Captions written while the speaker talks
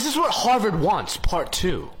is what Harvard wants, part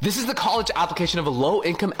 2. This is the college application of a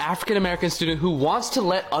low-income African-American student who wants to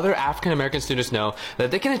let other African-American students know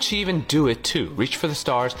that they can achieve and do it too. Reach for the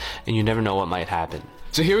stars, and you never know what might happen.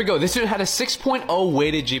 So here we go. This student had a 6.0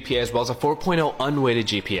 weighted GPA as well as a 4.0 unweighted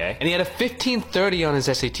GPA, and he had a 1530 on his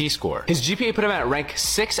SAT score. His GPA put him at rank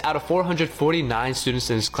 6 out of 449 students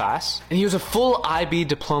in his class, and he was a full IB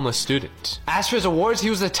diploma student. As for his awards, he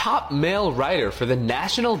was the top male writer for the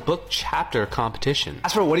National Book Chapter competition.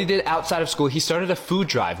 As for what he did outside of school, he started a food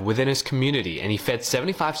drive within his community, and he fed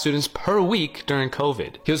 75 students per week during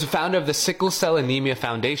COVID. He was the founder of the Sickle Cell Anemia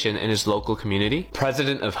Foundation in his local community,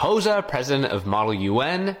 president of HOSA, president of Model UN,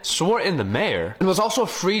 swore in the mayor, and was also a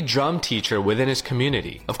free drum teacher within his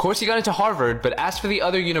community. Of course, he got into Harvard, but as for the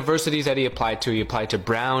other universities that he applied to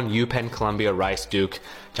Brown, UPenn, Columbia, Rice, Duke,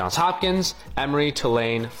 Johns Hopkins, Emory,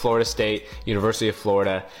 Tulane, Florida State, University of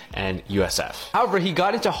Florida, and USF. However, he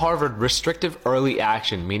got into Harvard restrictive early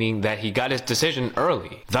action, meaning that he got his decision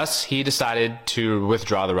early. Thus, he decided to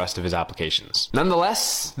withdraw the rest of his applications.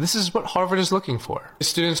 Nonetheless, this is what Harvard is looking for. The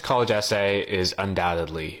student's college essay is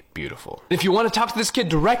undoubtedly beautiful. If you want to talk to this kid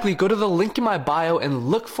directly, go to the link in my bio and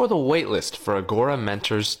look for the waitlist for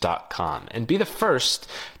agoramentors.com and be the first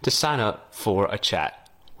to sign up for a chat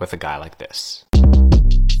with a guy like this.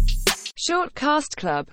 Shortcast Club